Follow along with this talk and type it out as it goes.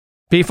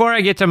Before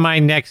I get to my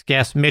next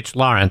guest, Mitch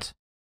Laurance,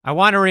 I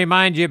want to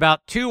remind you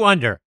about 2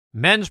 Under,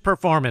 men's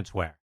performance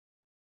wear.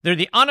 They're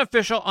the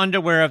unofficial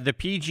underwear of the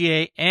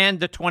PGA and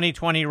the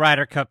 2020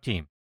 Ryder Cup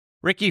team.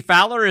 Ricky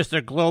Fowler is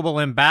their global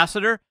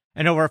ambassador,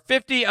 and over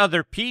 50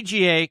 other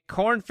PGA,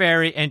 Korn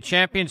Ferry, and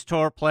Champions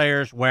Tour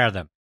players wear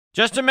them.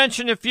 Just to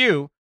mention a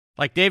few,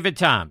 like David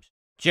Toms,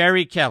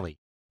 Jerry Kelly,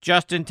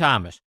 Justin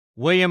Thomas,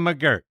 William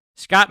McGirt,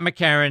 Scott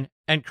McCarron,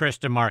 and Chris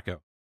DeMarco.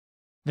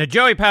 The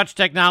Joey Pouch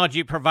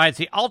technology provides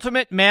the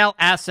ultimate male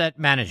asset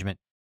management,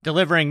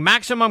 delivering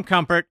maximum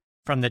comfort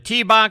from the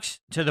tee box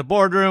to the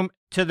boardroom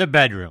to the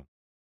bedroom.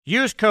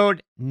 Use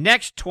code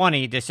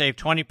NEXT20 to save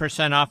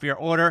 20% off your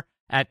order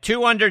at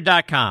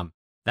 2under.com.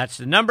 That's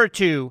the number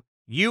 2,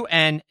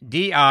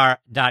 UNDR.com.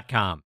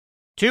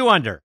 2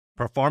 Under,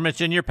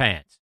 performance in your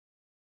pants.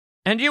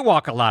 And you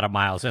walk a lot of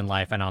miles in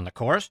life and on the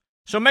course,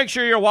 so make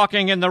sure you're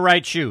walking in the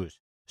right shoes.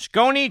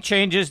 Skoni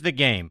changes the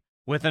game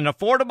with an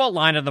affordable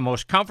line of the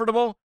most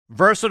comfortable,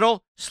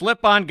 versatile,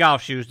 slip-on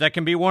golf shoes that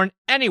can be worn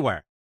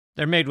anywhere.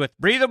 They're made with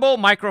breathable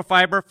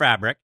microfiber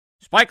fabric,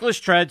 spikeless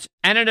treads,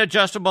 and an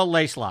adjustable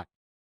lace lock.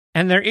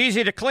 And they're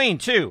easy to clean,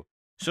 too,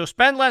 so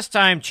spend less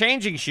time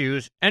changing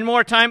shoes and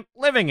more time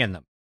living in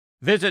them.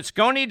 Visit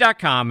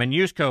Skoni.com and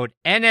use code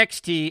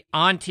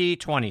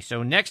NXTONT20,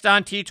 so next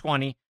on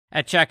T20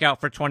 at checkout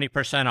for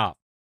 20% off.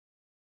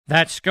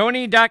 That's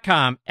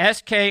Skoni.com,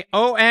 SKONI.com.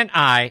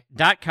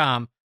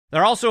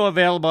 They're also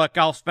available at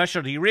golf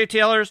specialty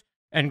retailers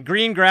and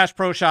green grass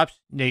pro shops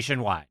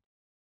nationwide.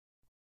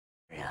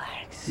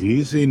 Relax.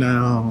 Easy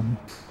now.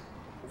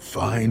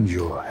 Find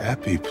your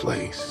happy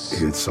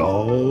place. It's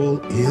all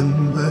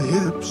in the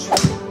hips.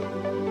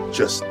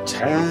 Just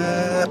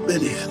tap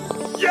it in.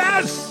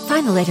 Yes!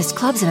 Find the latest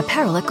clubs and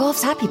apparel at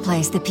Golf's Happy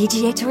Place, the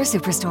PGA Tour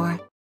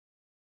Superstore.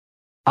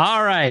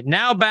 All right,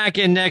 now back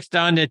in Next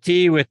on the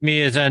Tee with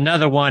me is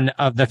another one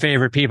of the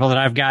favorite people that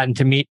I've gotten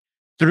to meet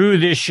through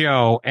this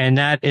show, and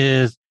that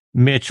is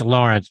Mitch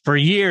Laurance. For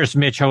years,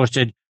 Mitch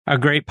hosted a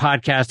great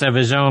podcast of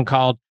his own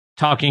called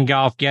Talking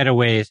Golf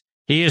Getaways.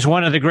 He is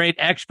one of the great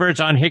experts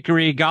on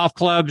Hickory golf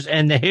clubs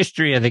and the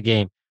history of the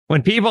game.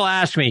 When people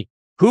ask me,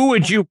 who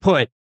would you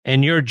put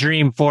in your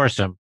dream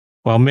foursome?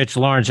 Well, Mitch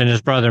Laurance and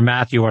his brother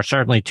Matthew are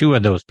certainly 2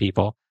 of those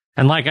people.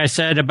 And like I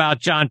said about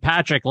John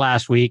Patrick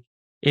last week,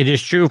 it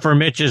is true for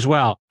Mitch as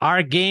well.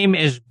 Our game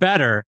is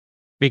better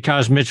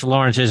because Mitch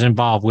Laurance is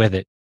involved with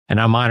it. And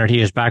I'm honored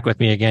he is back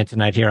with me again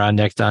tonight here on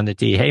Next on the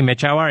Tee. Hey,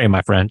 Mitch, how are you,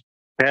 my friend?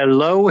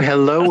 Hello.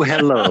 How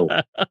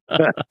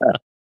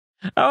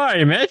are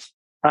you, Mitch?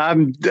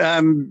 I'm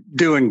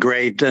doing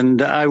great.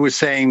 And I was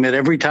saying that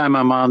every time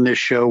I'm on this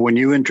show, when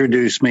you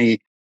introduce me,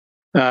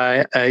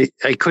 I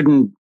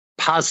couldn't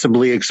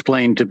possibly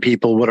explain to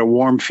people what a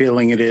warm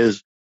feeling it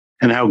is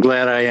and how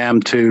glad I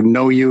am to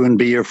know you and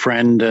be your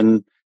friend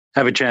and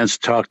have a chance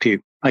to talk to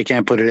you. I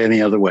can't put it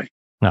any other way.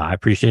 No, I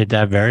appreciate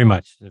that very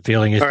much. The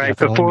feeling is all right.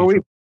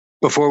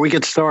 Before we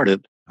get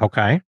started,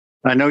 okay.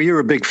 I know you're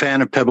a big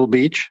fan of Pebble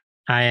Beach.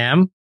 I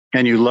am.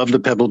 And you love the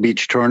Pebble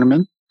Beach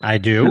tournament. I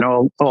do.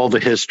 And all the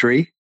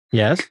history.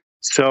 Yes.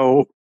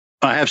 So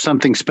I have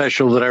something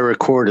special that I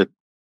recorded.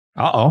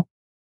 Uh-oh.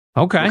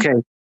 Okay. Okay.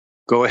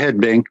 Go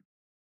ahead, Bing.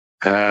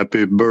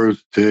 Happy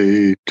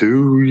birthday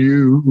to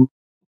you.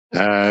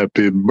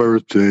 Happy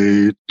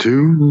birthday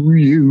to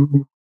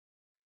you.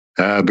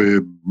 Happy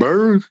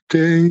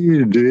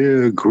birthday,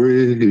 dear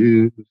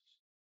Chris.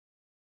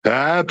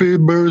 Happy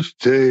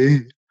birthday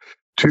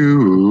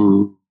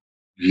to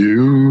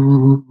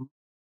you.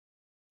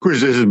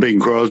 Chris, this is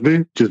Bing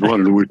Crosby. Just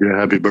wanted to wish you a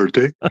happy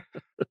birthday.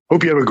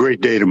 Hope you have a great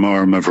day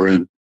tomorrow, my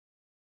friend.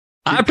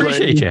 I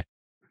appreciate you.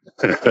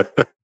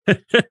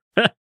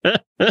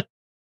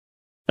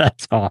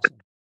 That's awesome.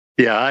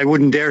 Yeah, I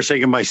wouldn't dare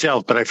sing it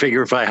myself, but I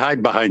figure if I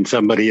hide behind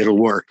somebody, it'll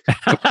work.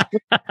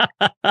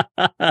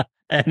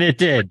 And it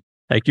did.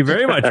 Thank you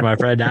very much, my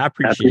friend. I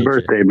appreciate it. Happy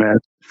birthday, man.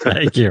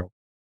 Thank you.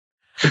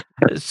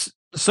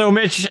 So,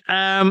 Mitch,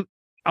 I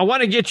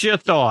want to get your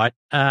thought.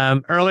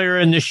 Earlier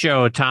in the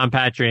show, Tom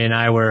Patry and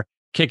I were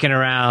kicking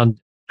around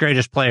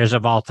greatest players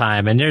of all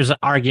time, and there's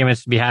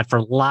arguments to be had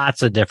for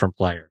lots of different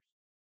players.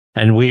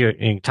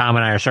 And Tom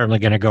and I are certainly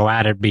going to go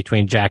at it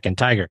between Jack and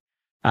Tiger.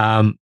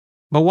 But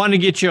want to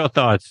get your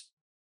thoughts.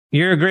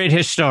 You're a great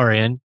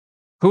historian.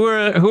 Who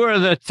are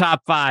the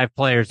top 5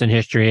 players in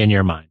history in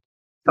your mind?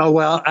 Oh,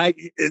 well,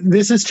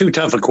 this is too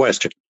tough a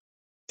question.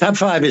 Top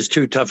 5 is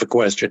too tough a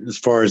question as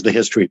far as the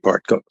history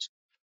part goes.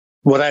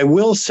 What I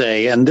will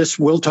say, and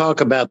we'll talk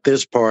about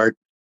this part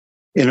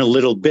in a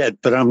little bit,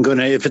 but I'm going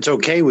to, if it's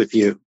okay with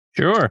you.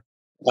 Sure.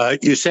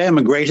 You say I'm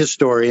a great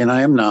historian.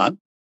 I am not.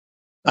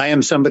 I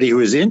am somebody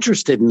who is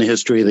interested in the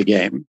history of the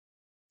game,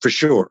 for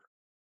sure.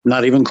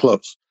 Not even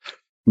close.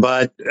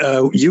 But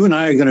you and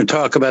I are going to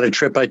talk about a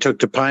trip I took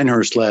to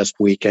Pinehurst last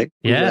week.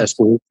 Last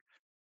week,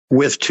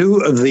 with 2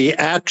 of the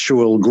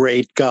actual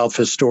great golf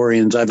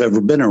historians I've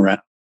ever been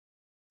around.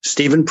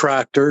 Stephen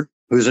Proctor,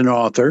 who's an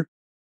author,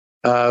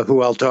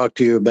 who I'll talk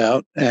to you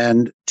about,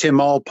 and Tim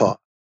Alpaugh.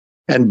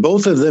 And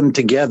both of them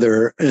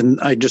together, and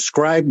I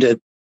described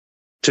it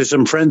to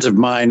some friends of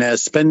mine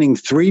as spending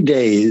 3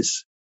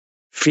 days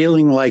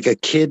feeling like a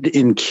kid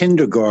in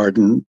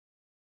kindergarten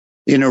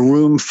in a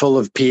room full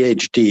of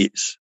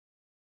PhDs.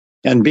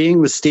 And being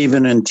with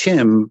Stephen and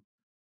Tim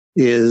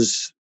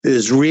is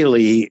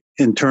really,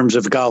 in terms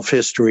of golf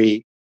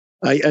history,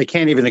 I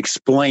can't even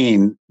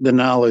explain the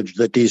knowledge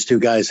that these two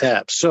guys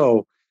have.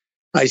 So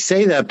I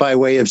say that by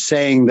way of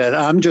saying that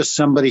I'm just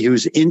somebody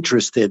who's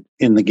interested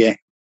in the game.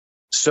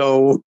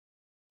 So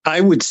I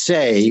would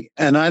say,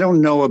 and I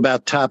don't know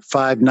about top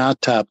 5,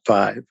 not top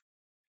 5,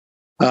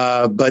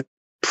 but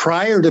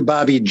prior to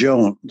Bobby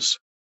Jones,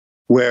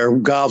 where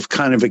golf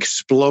kind of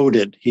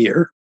exploded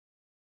here,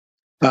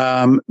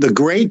 the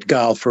great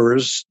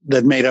golfers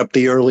that made up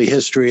the early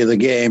history of the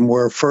game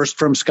were first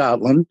from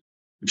Scotland,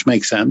 which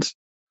makes sense,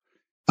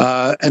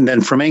 and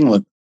then from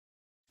England,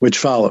 which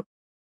followed.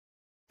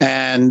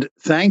 And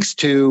thanks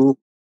to,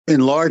 in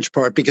large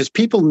part, because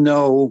people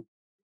know,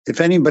 if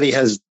anybody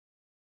has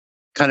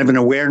kind of an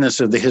awareness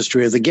of the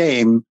history of the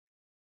game,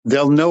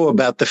 they'll know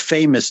about the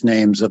famous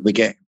names of the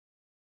game.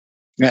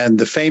 And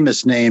the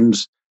famous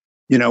names,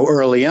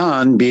 early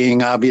on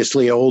being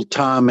obviously Old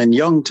Tom and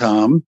Young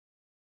Tom,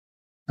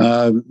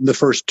 the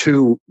first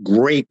two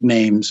great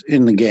names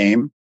in the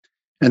game.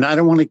 And I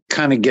don't want to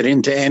kind of get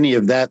into any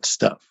of that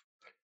stuff.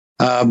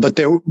 But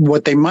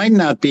what they might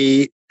not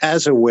be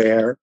as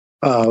aware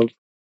of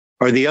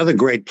are the other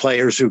great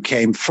players who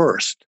came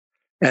first.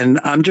 And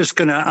I'm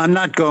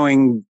not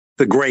going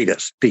the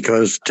greatest,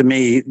 because to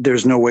me,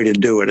 there's no way to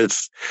do it.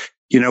 It's,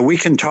 we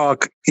can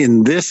talk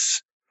in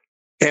this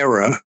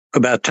era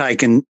about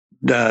Tiger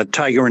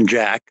and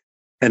Jack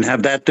and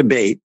have that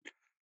debate,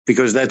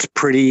 because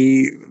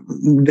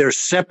they're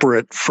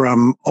separate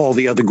from all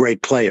the other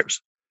great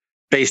players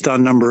based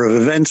on number of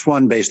events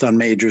won, based on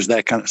majors,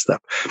 that kind of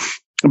stuff.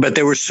 But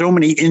there were so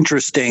many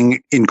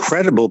interesting,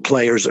 incredible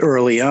players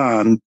early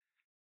on.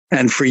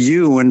 And for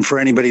you and for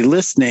anybody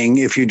listening,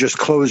 if you just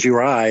close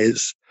your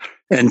eyes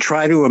and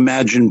try to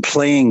imagine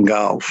playing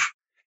golf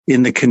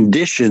in the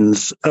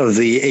conditions of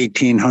the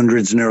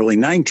 1800s and early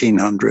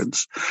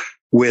 1900s,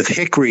 with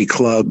hickory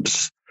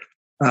clubs,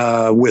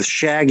 with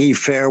shaggy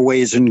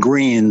fairways and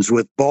greens,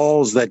 with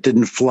balls that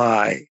didn't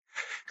fly,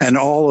 and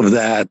all of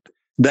that,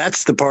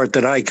 that's the part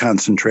that I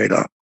concentrate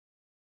on.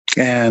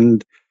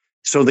 And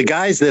so the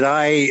guys that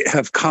I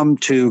have come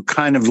to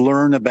kind of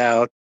learn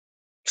about,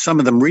 some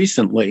of them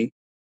recently,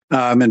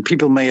 and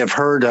people may have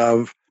heard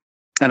of,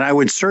 and I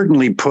would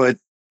certainly put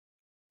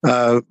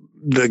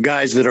the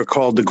guys that are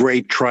called the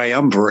Great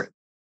Triumvirate,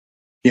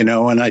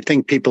 and I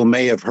think people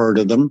may have heard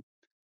of them.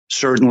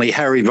 Certainly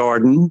Harry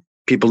Vardon,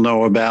 people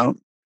know about,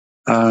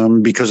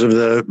 because of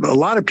a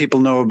lot of people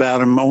know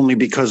about him only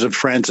because of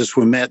Francis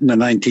Ouimet in the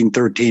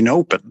 1913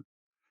 Open.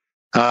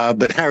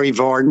 But Harry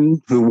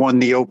Vardon, who won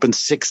the Open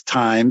 6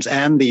 times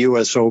and the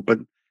U.S.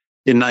 Open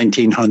in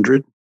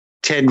 1900.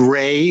 Ted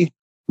Ray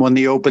won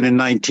the Open in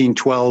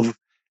 1912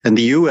 and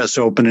the U.S.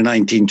 Open in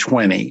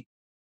 1920.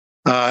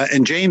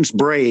 And James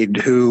Braid,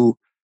 who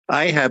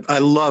I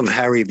love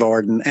Harry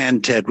Vardon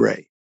and Ted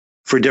Ray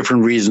for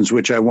different reasons,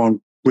 which I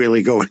won't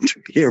really go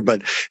into here.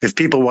 But if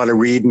people want to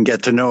read and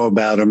get to know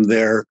about them,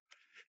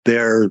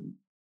 they're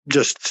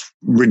just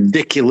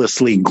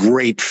ridiculously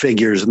great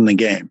figures in the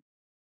game.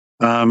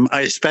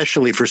 I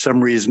especially, for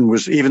some reason,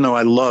 even though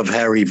I love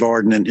Harry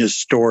Vardon and his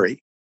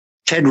story,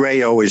 Ted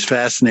Ray always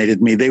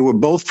fascinated me. They were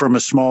both from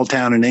a small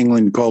town in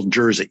England called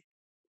Jersey.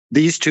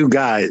 These two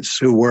guys,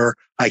 who were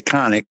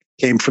iconic,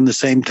 came from the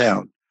same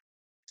town.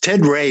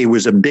 Ted Ray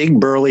was a big,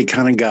 burly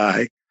kind of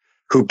guy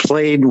who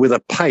played with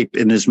a pipe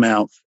in his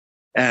mouth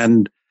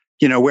and,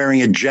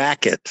 wearing a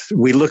jacket.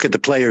 We look at the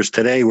players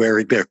today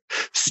wearing their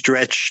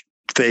stretch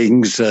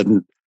things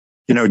and,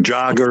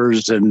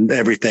 joggers and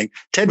everything.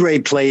 Ted Ray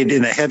played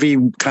in a heavy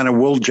kind of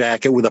wool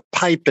jacket with a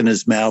pipe in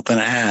his mouth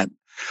and a hat,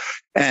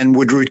 and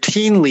would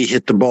routinely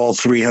hit the ball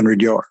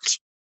 300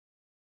 yards.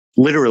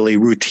 Literally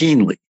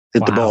routinely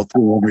hit the ball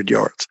 300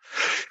 yards.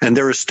 And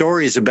there are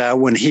stories about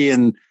when he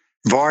and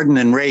Vardon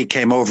and Ray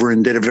came over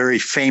and did a very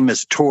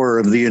famous tour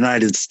of the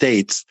United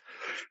States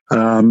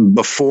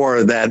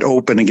before that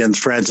Open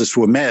against Francis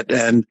Ouimet.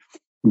 And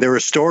there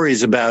are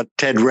stories about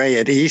Ted Ray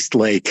at East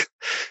Lake,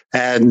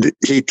 and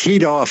he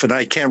teed off, and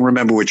I can't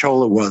remember which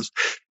hole it was,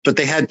 but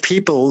they had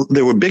people,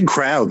 there were big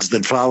crowds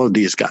that followed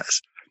these guys.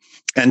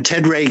 And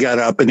Ted Ray got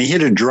up and he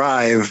hit a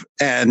drive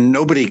and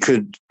nobody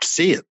could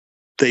see it.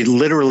 They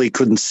literally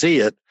couldn't see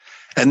it.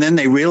 And then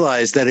they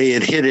realized that he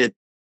had hit it,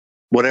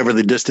 whatever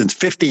the distance,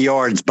 50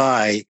 yards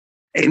by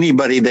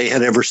anybody they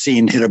had ever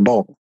seen hit a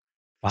ball.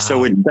 Wow.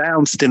 So it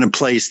bounced in a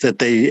place that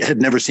they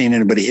had never seen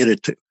anybody hit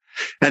it to.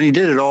 And he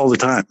did it all the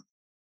time.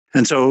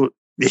 And so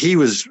he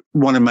was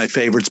one of my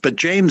favorites. But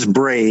James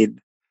Braid,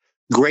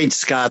 great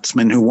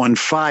Scotsman who won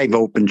 5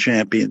 Open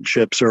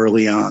championships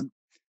early on.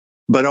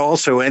 But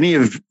also any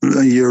of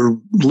your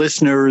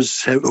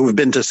listeners who have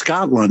been to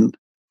Scotland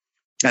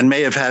and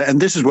may have had, and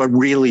this is what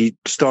really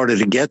started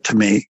to get to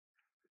me,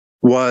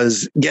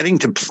 was getting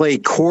to play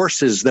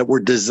courses that were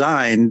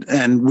designed.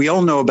 And we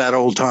all know about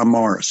Old Tom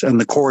Morris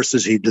and the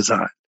courses he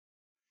designed.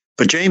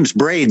 But James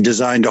Braid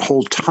designed a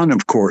whole ton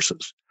of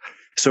courses.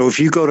 So if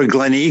you go to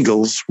Glen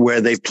Eagles,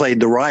 where they've played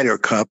the Ryder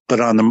Cup, but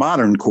on the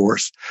modern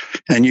course,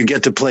 and you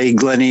get to play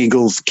Glen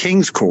Eagles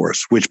King's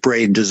course, which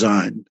Braid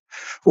designed,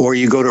 or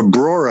you go to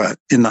Brora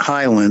in the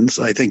Highlands,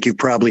 I think you've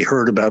probably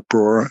heard about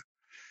Brora,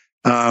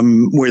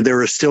 where there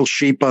are still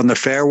sheep on the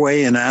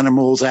fairway and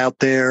animals out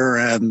there.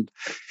 And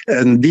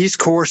these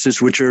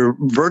courses, which are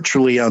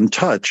virtually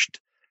untouched,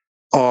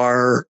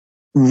 are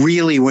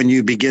really when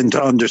you begin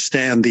to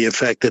understand the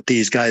effect that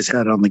these guys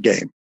had on the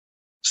game.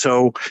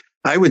 So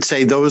I would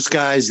say those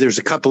guys, there's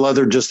a couple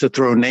other just to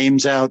throw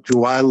names out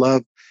who I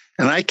love.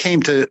 And I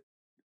came to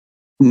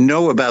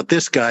know about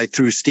this guy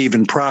through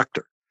Stephen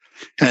Proctor.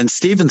 And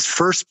Stephen's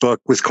first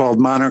book was called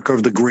Monarch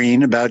of the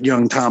Green, about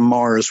young Tom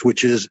Morris,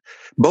 which is,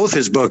 both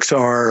his books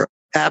are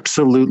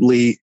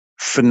absolutely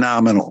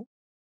phenomenal.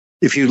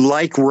 If you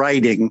like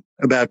writing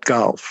about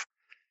golf,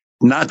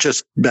 not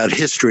just about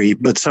history,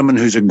 but someone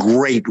who's a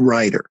great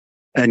writer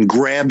and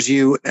grabs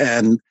you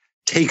and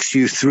takes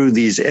you through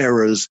these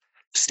eras,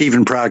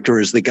 Stephen Proctor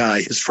is the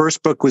guy. His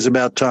first book was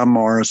about Tom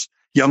Morris,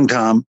 young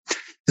Tom.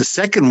 The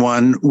second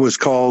one is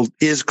called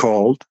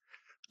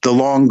The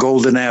Long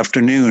Golden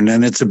Afternoon.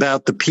 And it's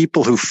about the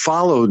people who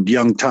followed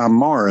young Tom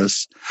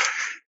Morris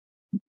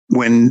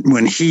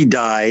when he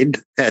died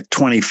at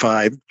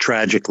 25,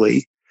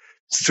 tragically,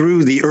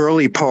 through the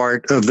early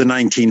part of the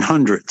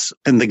 1900s.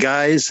 And the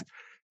guys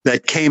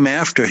that came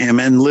after him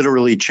and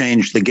literally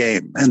changed the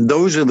game. And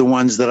those are the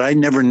ones that I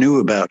never knew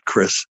about,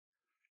 Chris.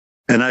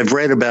 And I've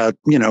read about,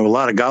 a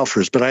lot of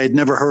golfers, but I had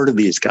never heard of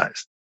these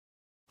guys.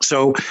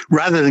 So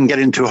rather than get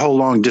into a whole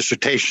long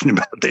dissertation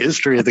about the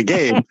history of the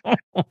game,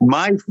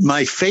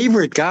 my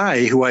favorite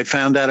guy who I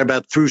found out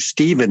about through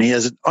Stephen, he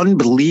has an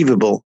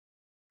unbelievable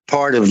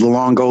part of The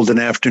Long Golden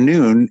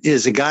Afternoon,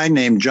 is a guy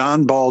named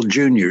John Ball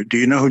Jr. Do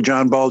you know who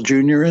John Ball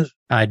Jr. is?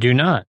 I do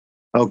not.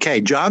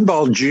 Okay, John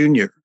Ball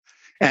Jr.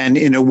 And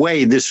in a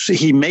way,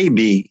 he may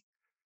be,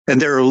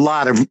 and there are a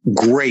lot of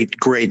great,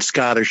 great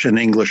Scottish and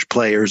English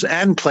players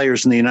and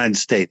players in the United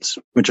States,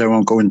 which I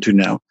won't go into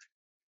now.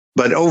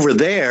 But over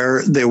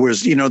there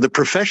was, the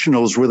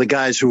professionals were the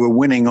guys who were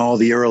winning all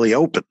the early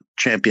Open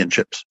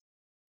championships.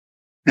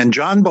 And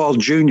John Ball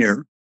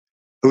Jr.,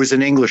 who was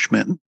an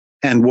Englishman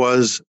and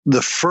was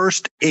the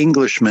first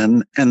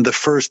Englishman and the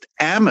first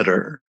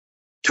amateur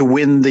to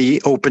win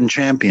the Open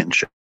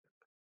championship.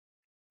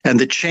 And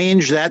the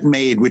change that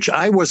made, which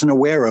I wasn't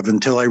aware of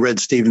until I read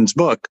Stephen's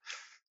book,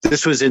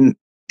 this was in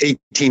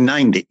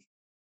 1890.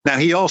 Now,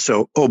 he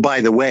also, by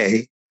the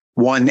way,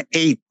 won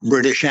 8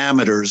 British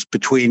amateurs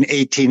between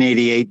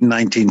 1888 and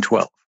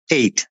 1912.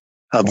 8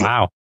 of them.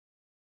 Wow.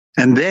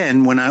 And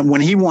then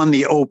when he won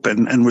the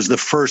Open and was the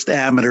first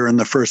amateur and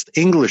the first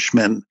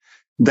Englishman,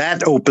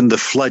 that opened the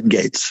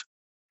floodgates.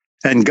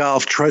 And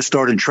golf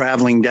started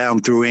traveling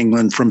down through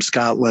England from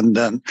Scotland.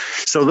 And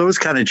so those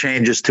kind of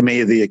changes to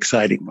me are the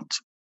exciting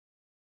ones.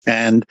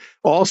 And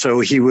also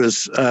he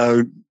was,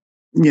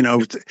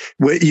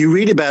 what you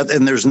read about,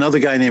 and there's another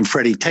guy named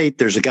Freddie Tate.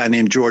 There's a guy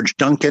named George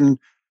Duncan,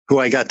 who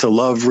I got to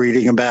love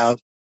reading about.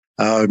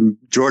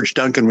 George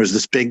Duncan was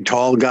this big,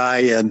 tall guy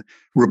and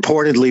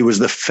reportedly was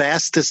the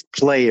fastest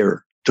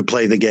player to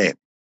play the game.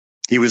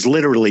 He was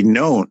literally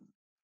known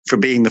for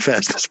being the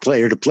fastest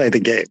player to play the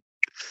game.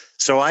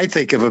 So I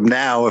think of him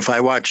now, I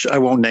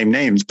won't name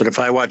names, but if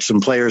I watch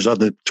some players on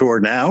the tour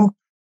now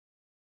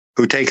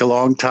who take a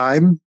long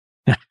time,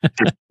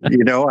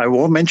 I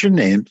won't mention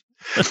names.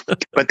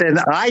 But then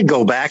I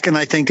go back and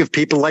I think of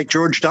people like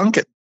George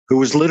Duncan, who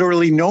was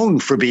literally known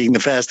for being the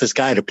fastest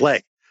guy to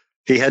play.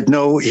 He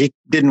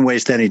didn't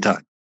waste any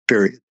time,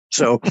 period.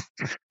 So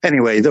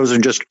anyway, those are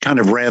just kind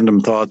of random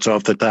thoughts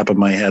off the top of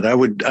my head. I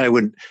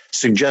would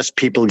suggest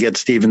people get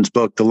Stephen's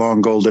book, The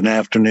Long Golden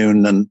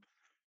Afternoon,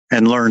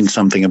 and learn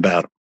something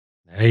about it.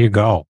 There you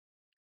go. All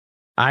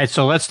right.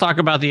 So let's talk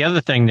about the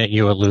other thing that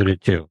you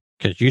alluded to,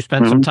 because you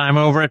spent some time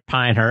over at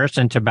Pinehurst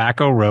and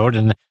Tobacco Road,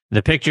 and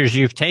the pictures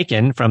you've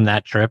taken from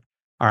that trip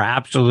are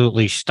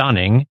absolutely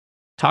stunning.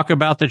 Talk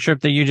about the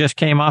trip that you just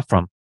came off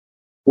from.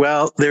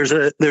 Well, there's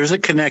a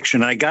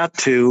connection. I got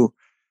to,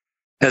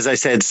 as I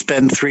said,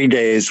 spend 3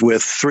 days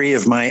with 3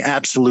 of my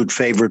absolute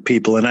favorite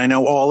people. And I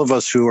know all of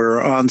us who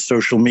are on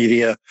social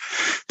media,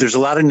 there's a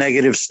lot of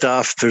negative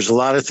stuff. There's a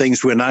lot of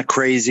things we're not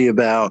crazy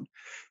about.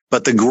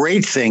 But the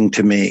great thing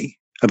to me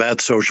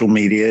about social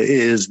media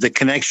is the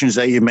connections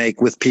that you make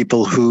with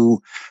people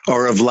who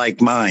are of like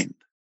mind,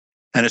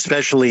 and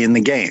especially in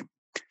the game.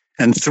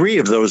 And 3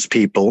 of those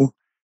people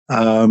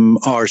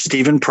are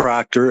Stephen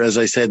Proctor, as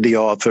I said, the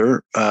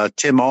author,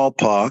 Tim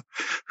Alpaugh,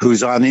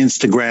 who's on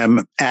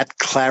Instagram at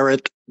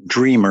Claret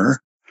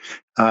Dreamer.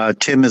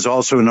 Tim is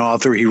also an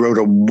author. He wrote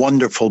a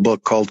wonderful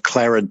book called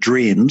Claret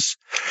Dreams,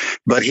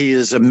 but he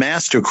is a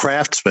master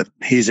craftsman.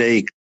 He's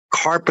a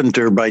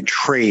carpenter by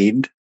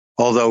trade,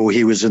 although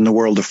he was in the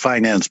world of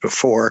finance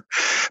before,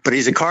 but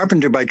he's a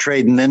carpenter by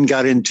trade and then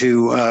got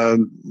into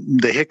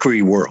the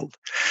hickory world.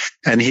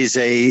 And he's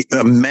a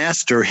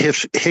master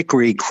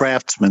hickory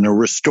craftsman, a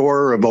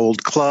restorer of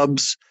old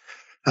clubs,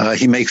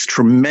 He makes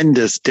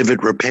tremendous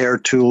divot repair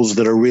tools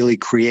that are really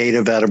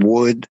creative out of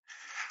wood.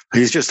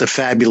 He's just a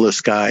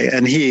fabulous guy.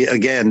 And he,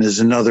 again, is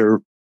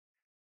another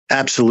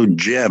absolute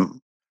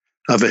gem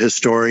of a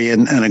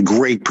historian and a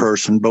great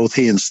person, both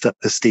he and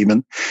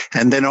Stephen.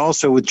 And then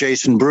also with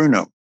Jason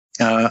Bruno.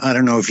 I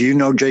don't know if you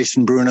know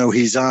Jason Bruno.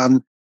 He's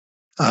on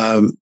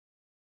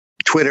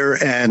Twitter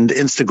and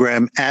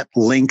Instagram at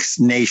Lynx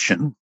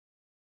Nation.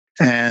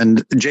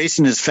 And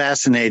Jason is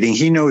fascinating.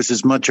 He knows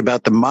as much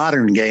about the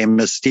modern game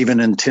as Stephen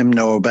and Tim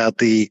know about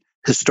the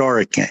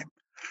historic game.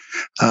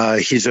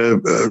 He's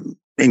an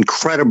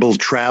incredible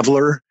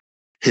traveler.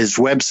 His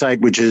website,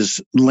 which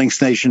is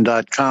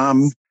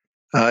lynxnation.com,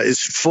 is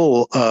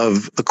full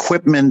of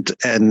equipment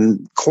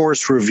and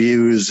course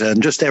reviews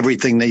and just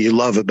everything that you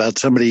love about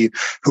somebody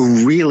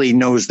who really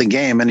knows the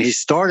game. And he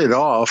started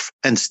off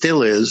and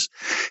still is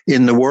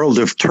in the world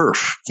of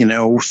turf,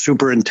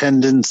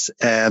 superintendents,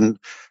 and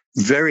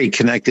very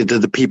connected to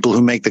the people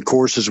who make the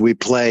courses we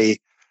play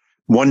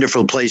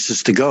wonderful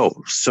places to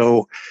go.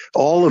 So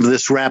all of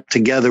this wrapped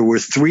together were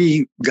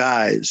three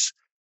guys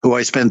who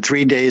I spent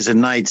 3 days and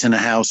nights in a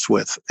house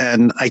with.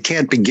 And I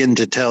can't begin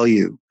to tell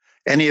you,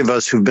 any of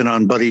us who've been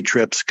on buddy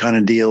trips kind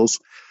of deals,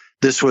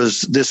 this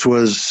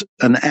was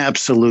an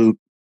absolute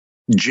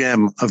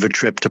gem of a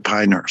trip to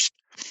Pinehurst.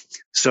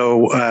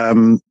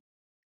 So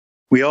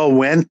we all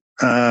went,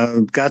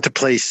 got to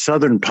play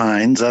Southern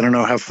Pines. I don't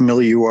know how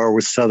familiar you are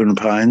with Southern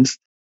Pines.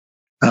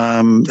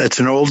 It's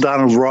an old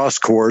Donald Ross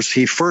course.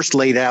 He first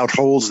laid out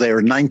holes there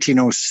in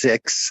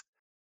 1906.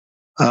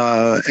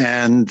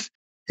 And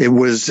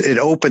it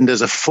opened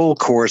as a full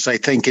course, I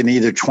think, in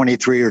either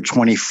 23 or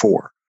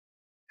 24.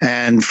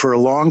 And for a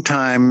long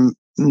time,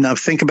 now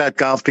think about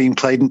golf being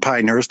played in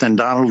Pinehurst and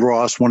Donald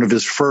Ross, one of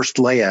his first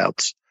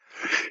layouts,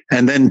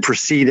 and then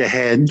proceed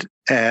ahead.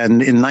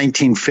 And in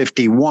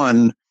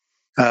 1951,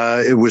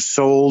 it was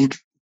sold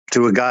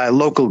to a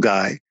local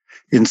guy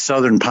in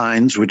Southern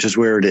Pines, which is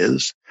where it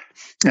is.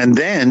 And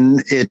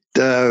then it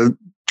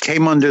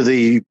came under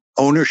the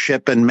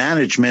ownership and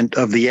management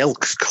of the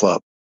Elks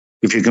Club,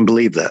 if you can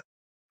believe that.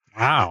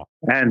 Wow.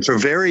 And for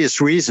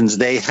various reasons,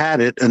 they had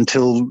it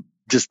until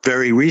just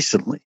very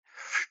recently.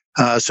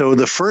 So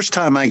the first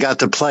time I got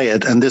to play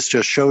it, and this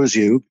just shows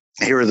you,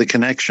 here are the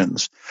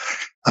connections.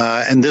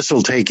 And this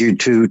will take you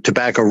to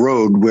Tobacco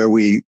Road, where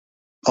we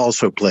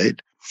also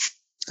played.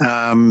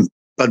 But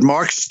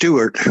Mark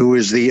Stewart, who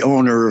is the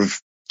owner of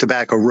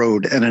Tobacco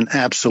Road and an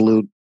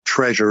absolute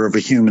treasure of a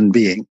human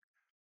being.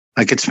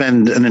 I could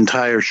spend an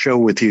entire show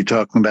with you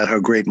talking about how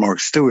great Mark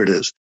Stewart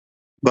is.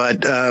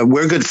 But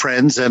we're good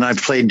friends, and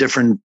I've played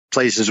different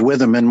places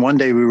with him. And one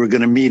day we were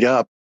going to meet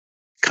up,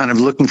 kind of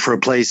looking for a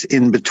place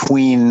in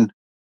between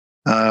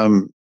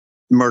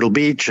Myrtle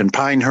Beach and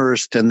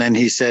Pinehurst. And then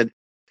he said,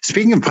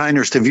 speaking of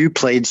Pinehurst, have you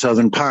played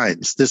Southern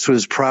Pines? This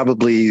was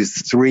probably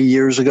 3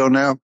 years ago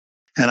now.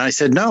 And I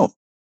said, no.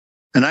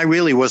 And I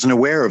really wasn't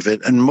aware of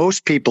it. And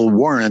most people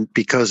weren't,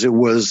 because it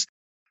was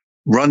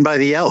run by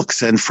the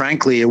Elks. And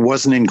frankly, it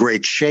wasn't in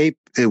great shape.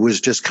 It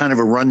was just kind of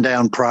a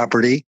rundown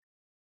property.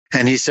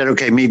 And he said,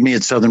 okay, meet me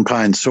at Southern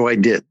Pines. So I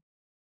did.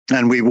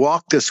 And we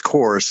walked this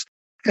course.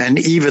 And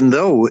even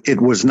though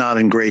it was not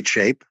in great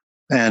shape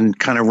and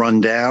kind of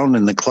run down,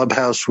 and the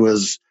clubhouse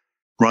was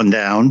run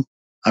down,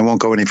 I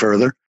won't go any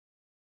further.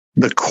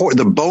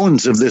 The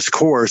bones of this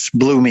course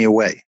blew me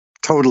away,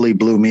 totally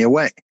blew me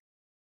away.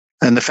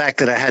 And the fact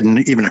that I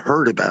hadn't even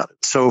heard about it.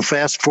 So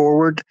fast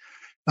forward,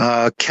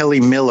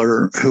 Kelly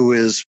Miller, who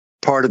is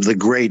part of the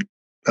great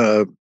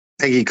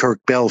Peggy Kirk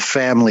Bell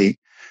family,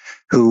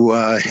 who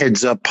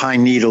heads up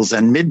Pine Needles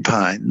and Mid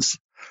Pines,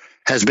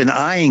 has been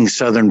eyeing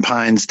Southern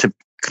Pines to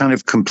kind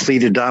of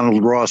complete a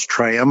Donald Ross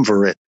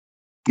triumvirate,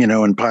 in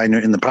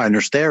the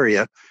Pinehurst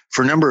area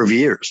for a number of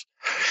years.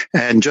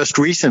 And just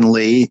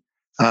recently,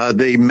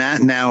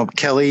 now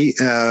Kelly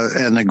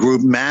and the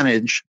group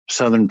manage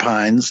Southern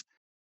Pines,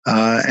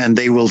 and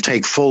they will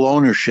take full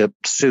ownership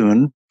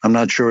soon. I'm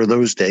not sure of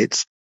those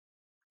dates.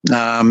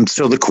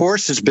 So the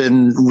course has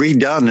been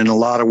redone in a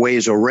lot of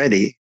ways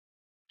already.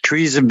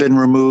 Trees have been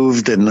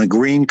removed and the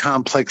green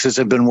complexes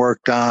have been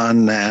worked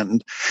on,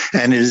 and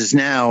it is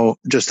now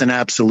just an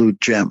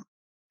absolute gem.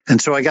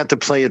 And so I got to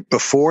play it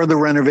before the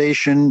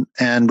renovation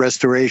and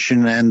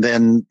restoration, and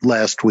then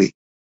last week.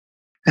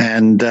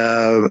 And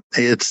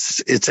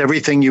it's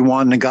everything you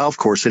want in a golf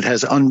course. It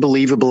has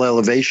unbelievable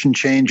elevation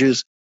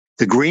changes.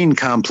 The green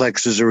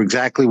complexes are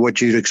exactly what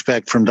you'd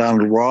expect from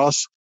Donald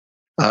Ross.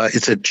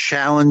 It's a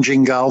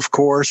challenging golf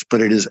course,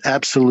 but it is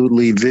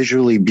absolutely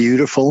visually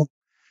beautiful.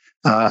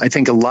 I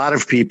think a lot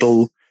of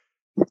people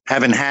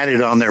haven't had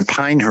it on their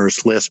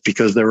Pinehurst list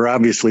because there are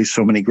obviously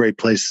so many great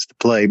places to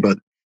play. But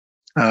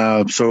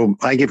so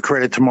I give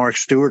credit to Mark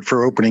Stewart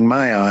for opening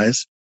my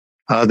eyes.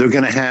 They're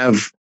going to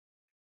have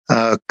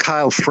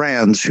Kyle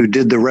Franz, who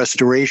did the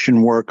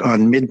restoration work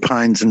on Mid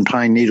Pines and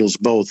Pine Needles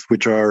both,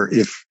 which are,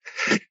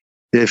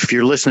 if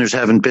your listeners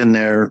haven't been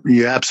there,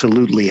 you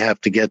absolutely have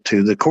to get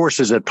to. The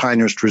courses at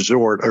Pinehurst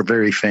Resort are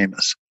very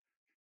famous,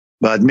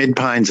 but Mid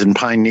Pines and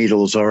Pine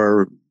Needles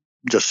are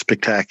just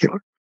spectacular.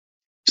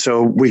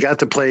 So we got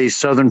to play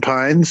Southern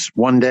Pines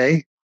one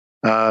day.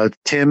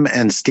 Tim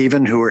and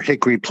Stephen, who are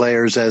Hickory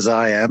players as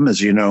I am,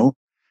 as you know,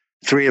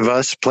 3 of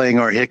us playing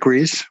our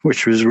Hickories,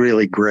 which was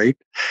really great.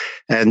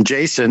 And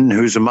Jason,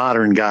 who's a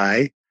modern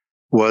guy,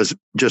 was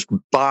just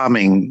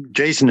bombing.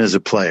 Jason is a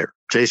player.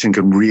 Jason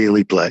can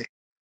really play.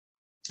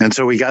 And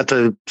so we got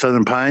to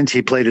Southern Pines.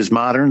 He played his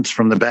moderns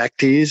from the back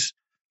tees,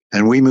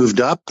 and we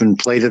moved up and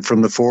played it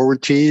from the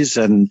forward tees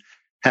and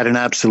had an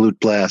absolute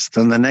blast.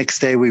 And the next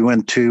day we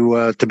went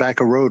to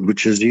Tobacco Road,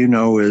 which, as you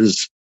know,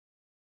 is,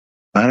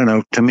 I don't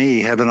know, to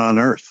me, heaven on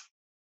earth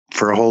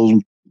for a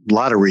whole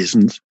lot of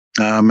reasons.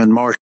 And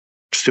Mark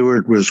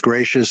Stewart was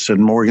gracious,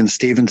 and Morgan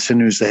Stevenson,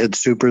 who's the head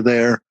super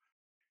there.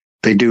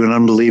 They do an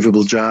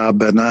unbelievable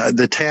job. And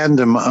the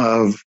tandem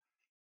of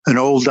an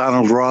old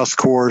Donald Ross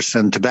course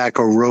and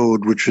Tobacco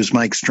Road, which was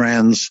Mike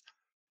Strand's,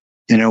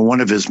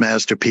 one of his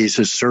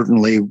masterpieces,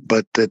 certainly,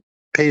 but that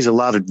pays a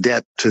lot of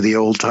debt to the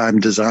old time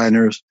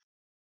designers.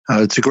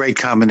 It's a great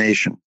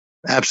combination.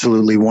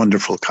 Absolutely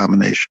wonderful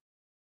combination.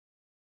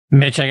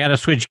 Mitch, I got to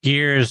switch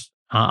gears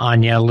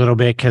on you a little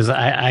bit, because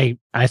I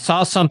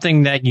saw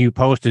something that you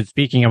posted,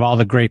 speaking of all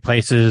the great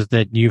places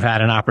that you've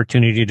had an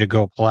opportunity to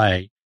go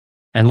play,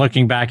 and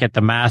looking back at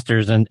the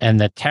Masters and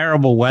the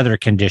terrible weather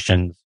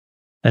conditions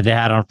that they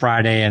had on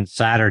Friday and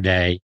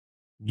Saturday.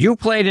 You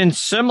played in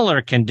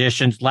similar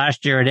conditions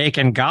last year at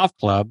Aiken Golf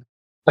Club,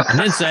 and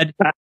then said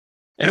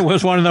it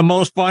was one of the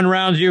most fun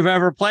rounds you've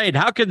ever played.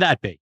 How could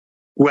that be?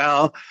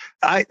 Well,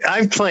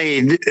 I've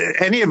played,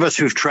 any of us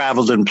who've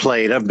traveled and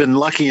played, I've been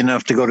lucky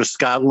enough to go to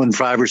Scotland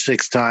 5 or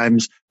 6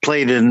 times,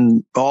 played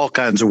in all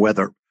kinds of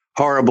weather,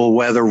 horrible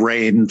weather,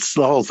 rain,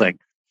 the whole thing.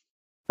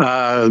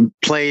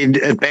 Played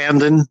at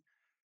Bandon,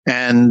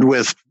 and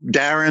with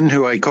Darren,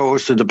 who I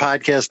co-hosted the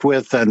podcast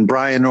with, and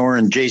Brian Orr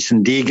and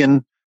Jason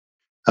Deegan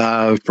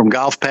from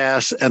Golf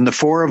Pass. And the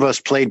 4 of us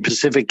played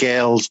Pacific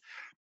Gales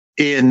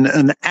in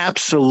an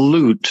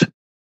absolute,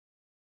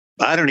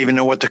 I don't even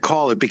know what to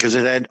call it, because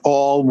it had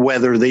all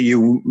weather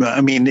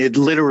it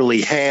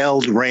literally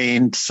hailed,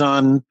 rained,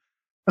 sun,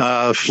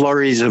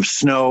 flurries of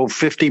snow,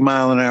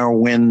 50-mile-an-hour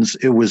winds.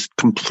 It was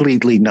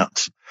completely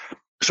nuts.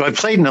 So I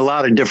played in a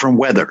lot of different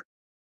weather.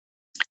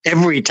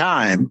 Every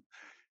time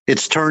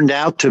it's turned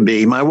out to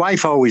be, my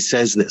wife always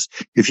says this,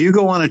 if you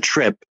go on a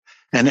trip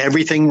and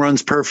everything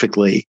runs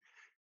perfectly,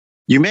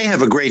 you may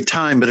have a great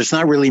time, but it's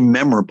not really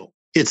memorable.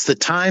 It's the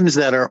times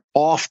that are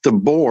off the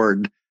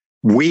board,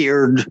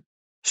 weird,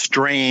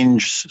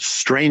 strange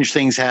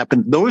things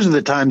happen. Those are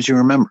the times you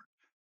remember.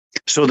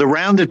 So the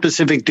round at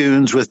Pacific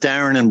Dunes with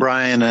Darren and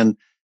Brian and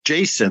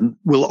Jason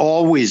will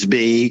always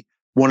be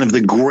one of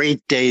the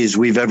great days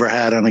we've ever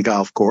had on a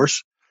golf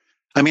course.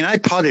 I mean, I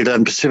putted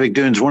on Pacific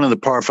Dunes, one of the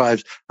par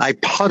 5s. I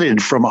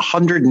putted from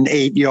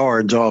 108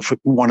 yards off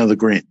one of the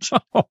greens.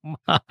 Oh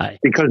my.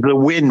 Because the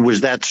wind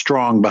was that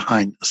strong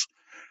behind us.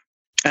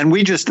 And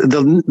we just,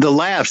 the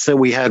laughs that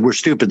we had were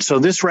stupid. So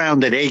this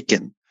round at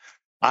Aiken,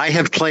 I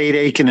have played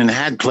Aiken and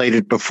had played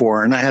it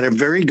before. And I had a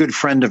very good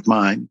friend of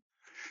mine,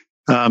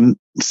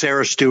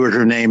 Sarah Stewart,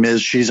 her name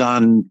is. She's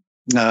on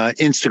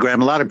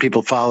Instagram. A lot of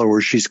people follow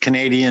her. She's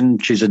Canadian.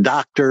 She's a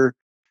doctor.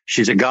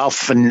 She's a golf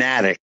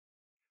fanatic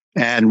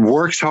and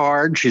works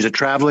hard. She's a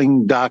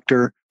traveling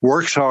doctor,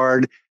 works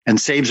hard and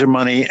saves her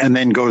money, and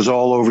then goes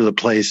all over the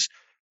place,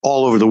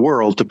 all over the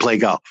world to play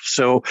golf.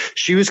 So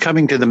she was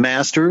coming to the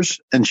Masters,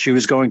 and she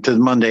was going to the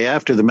Monday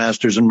after the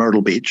Masters in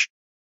Myrtle Beach.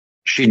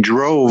 She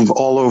drove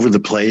all over the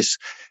place.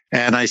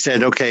 And I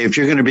said, okay, if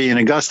you're going to be in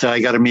Augusta, I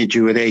got to meet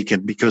you at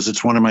Aiken, because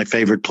it's one of my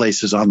favorite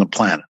places on the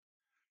planet.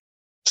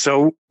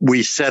 So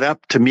we set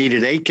up to meet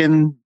at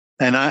Aiken,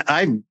 and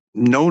I've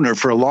known her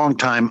for a long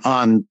time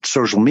on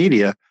social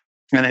media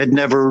and had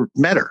never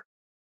met her.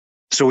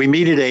 So we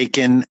meet at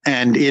Aiken,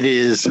 and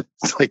it's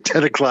like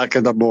 10 o'clock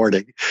in the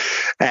morning,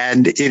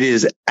 and it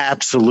is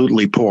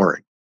absolutely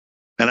pouring.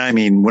 And I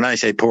mean, when I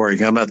say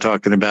pouring, I'm not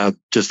talking about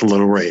just a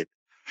little rain.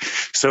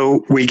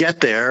 So we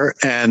get there,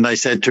 and I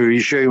said to her,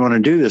 you sure you want to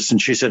do this?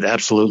 And she said,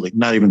 absolutely,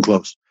 not even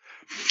close.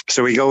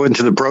 So we go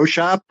into the pro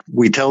shop.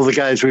 We tell the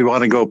guys we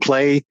want to go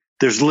play.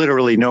 There's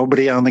literally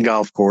nobody on the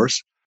golf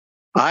course.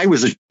 I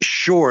was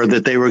sure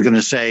that they were going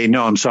to say,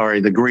 no, I'm sorry,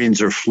 the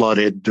greens are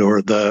flooded,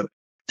 or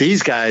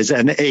these guys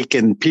and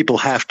Aiken, people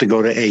have to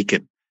go to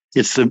Aiken.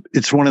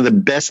 It's one of the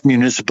best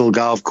municipal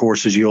golf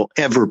courses you'll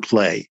ever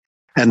play.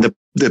 And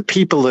the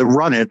people that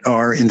run it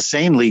are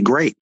insanely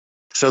great.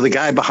 So the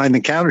guy behind the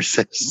counter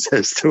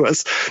says to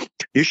us,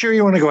 you sure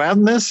you want to go out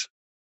in this?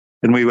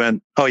 And we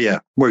went, oh yeah,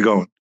 we're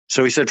going.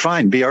 So he said,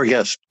 fine, be our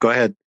guest. Go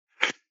ahead.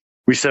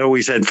 We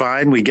said,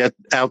 fine. We get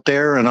out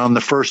there, and on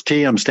the first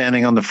tee, I'm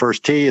standing on the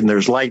first tee, and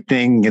there's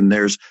lightning, and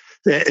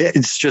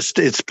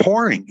it's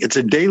pouring. It's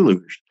a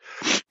deluge.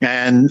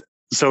 And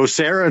so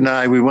Sarah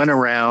and we went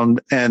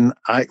around, and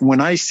when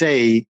I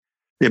say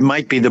it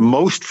might be the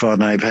most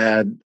fun I've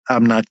had,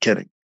 I'm not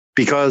kidding,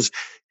 because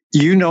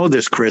you know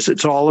this, Chris,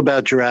 it's all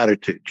about your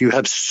attitude. You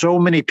have so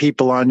many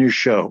people on your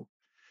show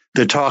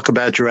that talk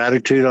about your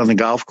attitude on the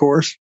golf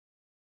course.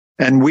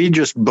 And we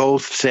just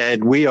both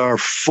said we are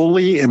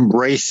fully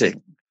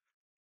embracing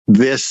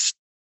this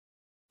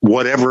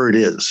whatever it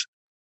is.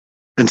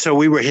 And so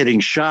we were hitting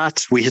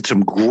shots. We hit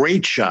some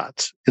great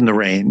shots in the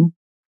rain.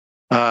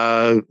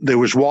 There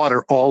was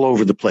water all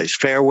over the place,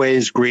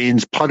 fairways,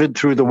 greens, putted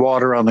through the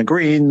water on the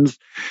greens.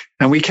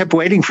 And we kept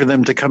waiting for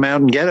them to come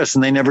out and get us,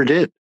 and they never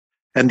did.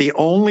 And the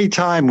only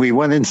time we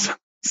went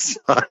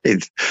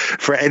inside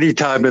for any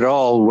time at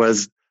all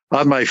was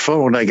on my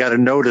phone. I got a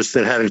notice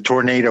that had a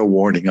tornado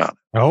warning on it.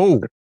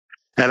 Oh.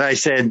 And I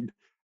said,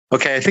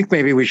 okay, I think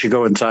maybe we should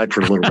go inside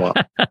for a little while.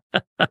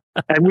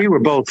 And we were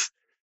both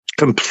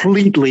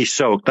completely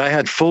soaked. I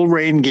had full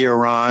rain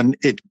gear on.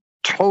 It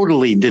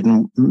totally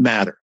didn't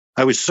matter.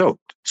 I was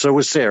soaked. So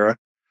was Sarah.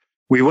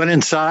 We went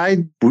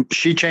inside.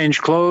 She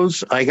changed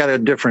clothes. I got a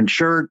different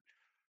shirt.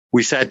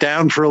 We sat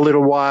down for a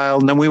little while,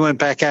 and then we went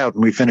back out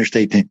and we finished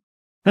 18.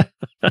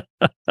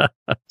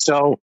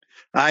 So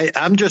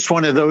I'm just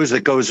one of those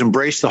that goes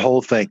embrace the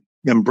whole thing.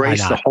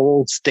 Embrace the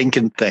whole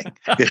stinking thing.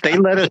 If they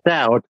let us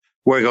out,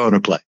 we're going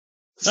to play.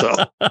 So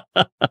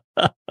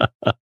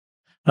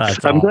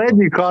I'm glad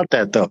you caught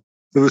that, though.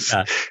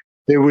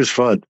 It was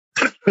fun.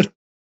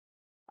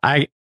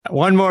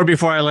 One more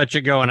before I let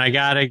you go, and I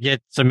got to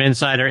get some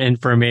insider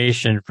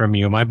information from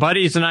you. My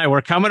buddies and I,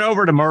 we're coming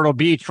over to Myrtle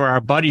Beach for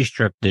our buddies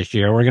trip this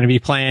year. We're going to be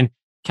playing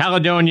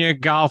Caledonia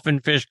Golf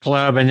and Fish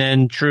Club and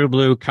then True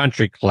Blue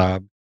Country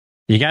Club.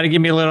 You got to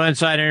give me a little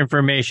insider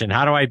information.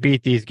 How do I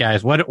beat these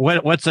guys?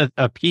 What's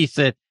a piece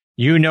that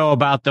you know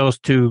about those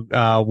two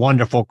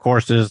wonderful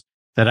courses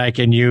that I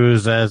can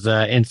use as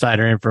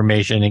insider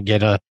information and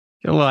get a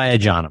little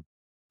edge on them?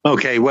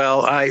 Okay,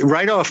 well,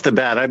 right off the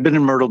bat, I've been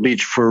in Myrtle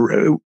Beach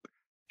for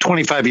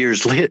 25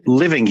 years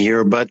living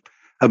here, but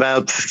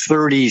about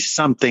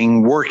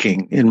 30-something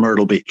working in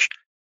Myrtle Beach.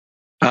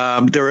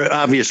 There are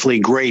obviously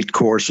great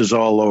courses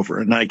all over,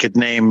 and I could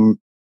name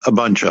a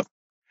bunch of them.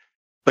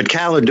 But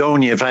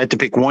Caledonia, if I had to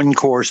pick one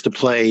course to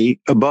play,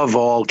 above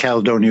all,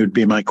 Caledonia would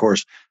be my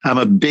course. I'm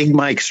a big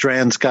Mike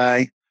Strands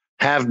guy,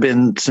 have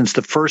been since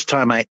the first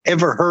time I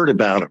ever heard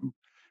about him,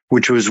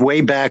 which was way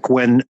back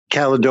when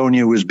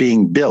Caledonia was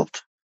being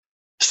built.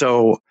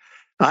 So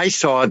I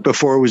saw it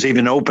before it was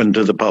even open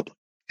to the public.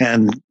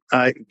 And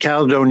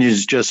Caledonia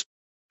is just,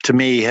 to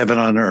me, heaven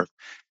on earth.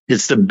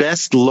 It's the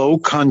best low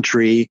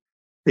country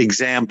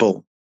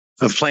example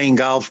of playing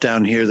golf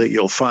down here that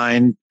you'll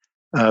find.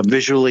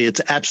 Visually, it's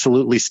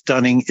absolutely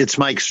stunning. It's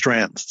Mike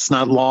Strands. It's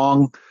not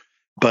long,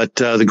 but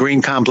the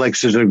green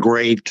complexes are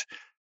great.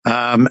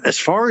 As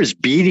far as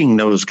beating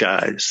those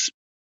guys,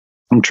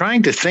 I'm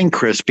trying to think,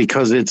 Chris,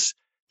 because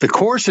the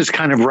course is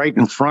kind of right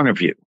in front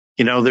of you.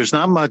 You know, there's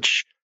not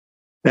much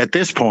at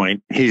this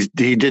point. He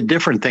did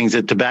different things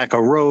at Tobacco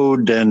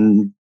Road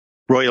and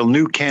Royal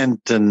New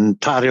Kent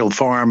and Todd Hill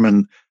Farm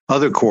and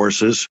other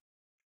courses.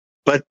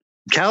 But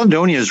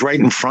Caledonia is right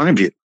in front of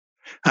you.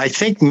 I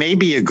think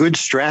maybe a good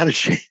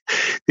strategy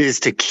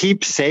is to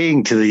keep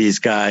saying to these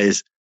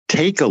guys,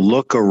 take a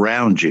look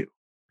around you.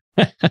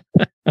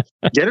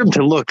 Get them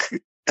to look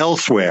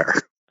elsewhere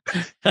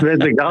than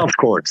the golf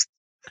course.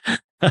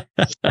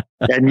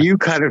 And you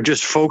kind of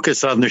just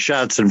focus on the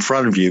shots in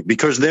front of you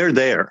because they're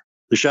there.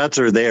 The shots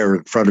are there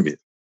in front of you.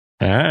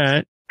 All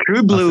right.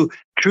 True Blue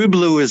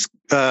is,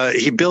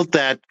 he built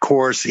that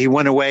course. He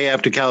went away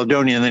after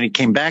Caledonia and then he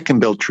came back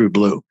and built True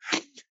Blue.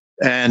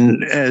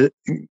 And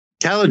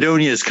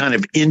Caledonia is kind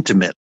of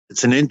intimate.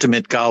 It's an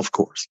intimate golf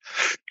course.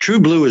 True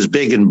Blue is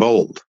big and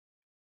bold.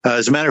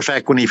 As a matter of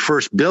fact, when he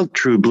first built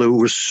True Blue,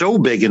 it was so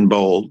big and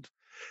bold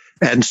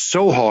and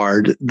so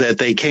hard that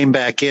they came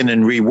back in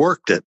and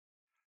reworked it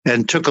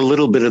and took a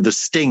little bit of the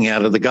sting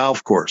out of the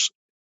golf course.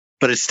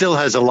 But it still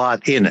has a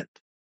lot in it.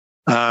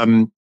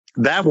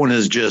 That one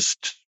is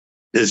just,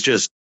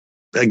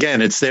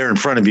 again, it's there in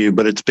front of you,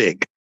 but it's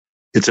big.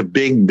 It's a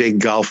big, big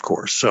golf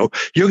course. So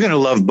you're going to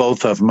love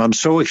both of them. I'm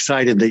so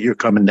excited that you're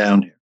coming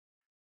down here.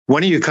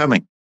 When are you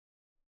coming?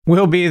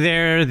 We'll be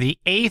there the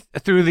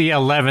 8th through the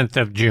 11th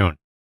of June.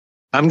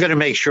 I'm going to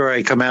make sure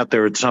I come out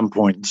there at some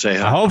point and say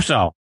hi. I hope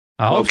so.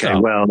 Okay,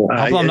 well,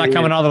 I hope I'm not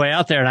coming all the way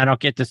out there and I don't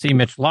get to see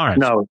Mitch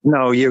Laurance.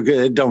 No, you're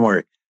good. Don't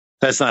worry.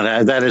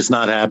 That is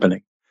not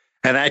happening.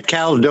 And at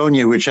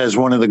Caledonia, which has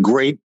one of the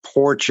great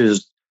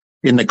porches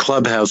in the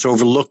clubhouse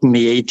overlooking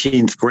the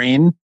 18th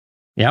green.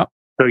 Yep.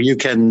 So you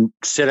can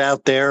sit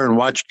out there and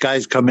watch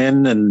guys come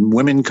in and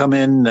women come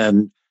in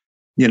and,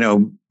 you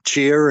know,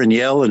 cheer and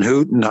yell and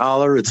hoot and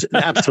holler. It's an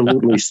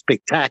absolutely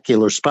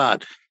spectacular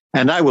spot.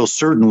 And I will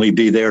certainly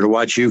be there to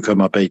watch you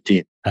come up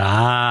 18.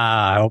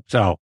 I hope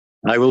so.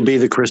 I will be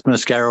the Chris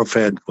Mascaro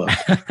fan club.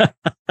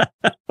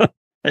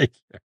 Thank you.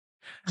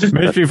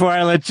 Mitch, before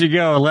I let you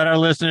go, let our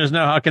listeners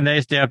know how can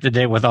they stay up to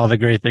date with all the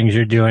great things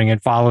you're doing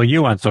and follow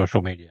you on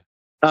social media.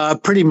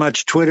 Pretty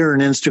much Twitter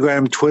and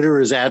Instagram.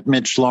 Twitter is at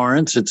Mitch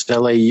Laurance. It's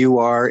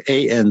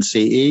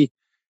LAURANCE.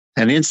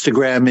 And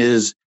Instagram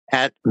is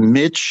at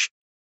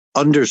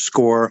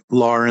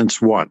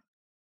Mitch_Laurance1.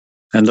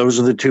 And those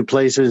are the two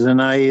places. And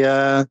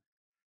I'm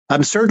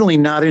certainly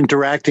not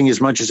interacting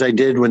as much as I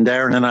did when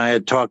Darren and I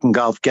had Talking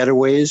Golf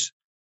Getaways.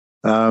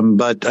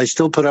 But I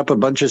still put up a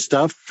bunch of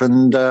stuff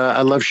and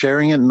I love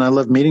sharing it and I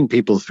love meeting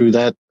people through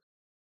that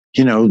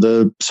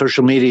the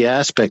social media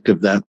aspect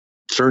of that,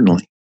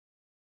 certainly.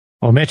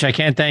 Well, Mitch, I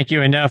can't thank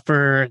you enough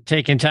for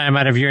taking time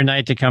out of your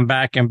night to come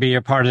back and be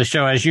a part of the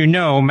show. As you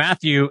know,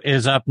 Matthew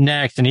is up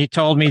next, and he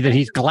told me that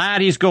he's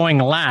glad he's going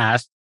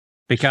last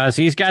because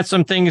he's got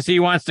some things he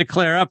wants to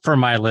clear up for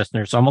my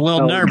listeners. So I'm a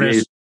little nervous.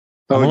 Geez.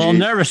 I'm a little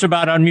nervous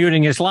about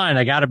unmuting his line.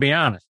 I got to be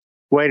honest.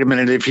 Wait a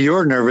minute. If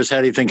you're nervous, how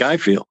do you think I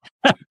feel?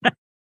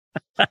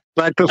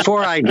 But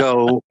before I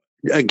go,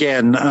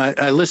 again,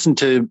 I listened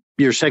to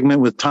your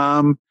segment with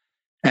Tom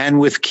and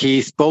with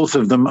Keith, both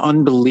of them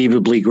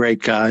unbelievably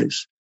great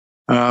guys.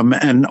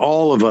 And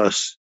all of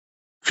us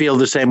feel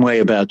the same way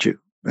about you.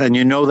 And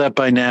you know that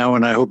by now,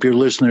 and I hope your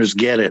listeners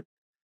get it,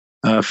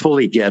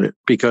 fully get it,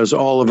 because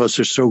all of us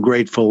are so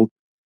grateful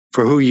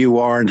for who you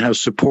are and how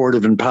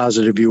supportive and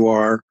positive you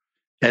are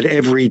at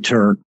every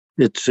turn.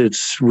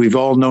 We've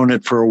all known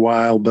it for a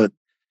while, but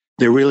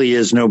there really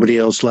is nobody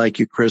else like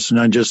you, Chris. And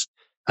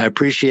I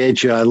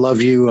appreciate you. I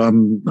love you.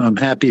 I'm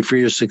happy for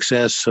your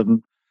success,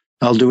 and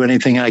I'll do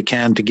anything I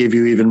can to give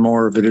you even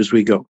more of it as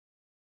we go.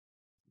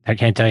 I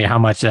can't tell you how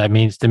much that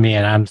means to me,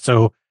 and I'm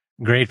so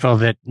grateful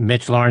that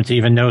Mitch Laurance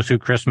even knows who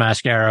Chris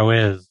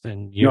Mascaro is.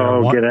 And get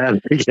out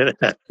of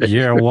it.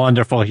 You're a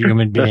wonderful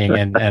human being,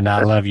 and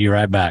I love you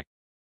right back.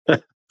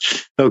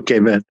 Okay,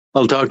 man.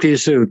 I'll talk to you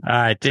soon. All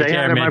right, take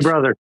care, Mitch. my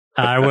brother.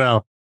 I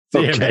will.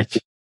 See you, Mitch.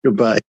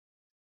 Goodbye.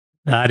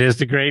 That is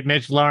the great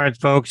Mitch Laurance,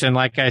 folks. And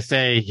like I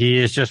say, he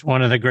is just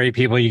one of the great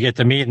people you get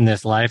to meet in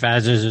this life,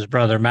 as is his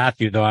brother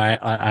Matthew, though I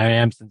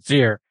am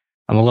sincere.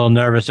 I'm a little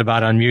nervous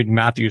about unmuting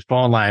Matthew's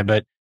phone line,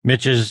 but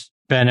Mitch has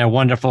been a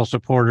wonderful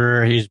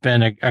supporter. He's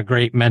been a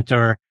great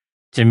mentor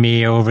to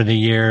me over the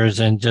years,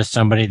 and just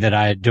somebody that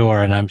I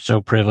adore. And I'm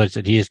so privileged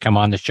that he has come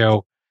on the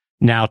show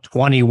now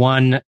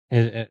 21.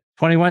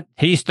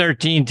 He's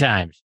 13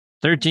 times.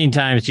 13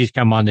 times he's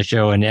come on the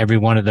show, and every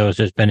one of those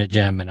has been a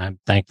gem, and I'm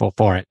thankful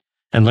for it.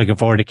 And looking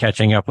forward to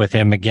catching up with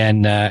him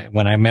again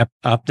when I'm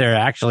up there,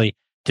 actually,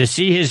 to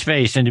see his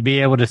face and to be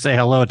able to say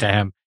hello to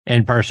him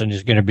in person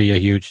is going to be a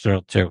huge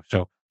thrill, too.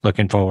 So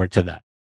looking forward to that.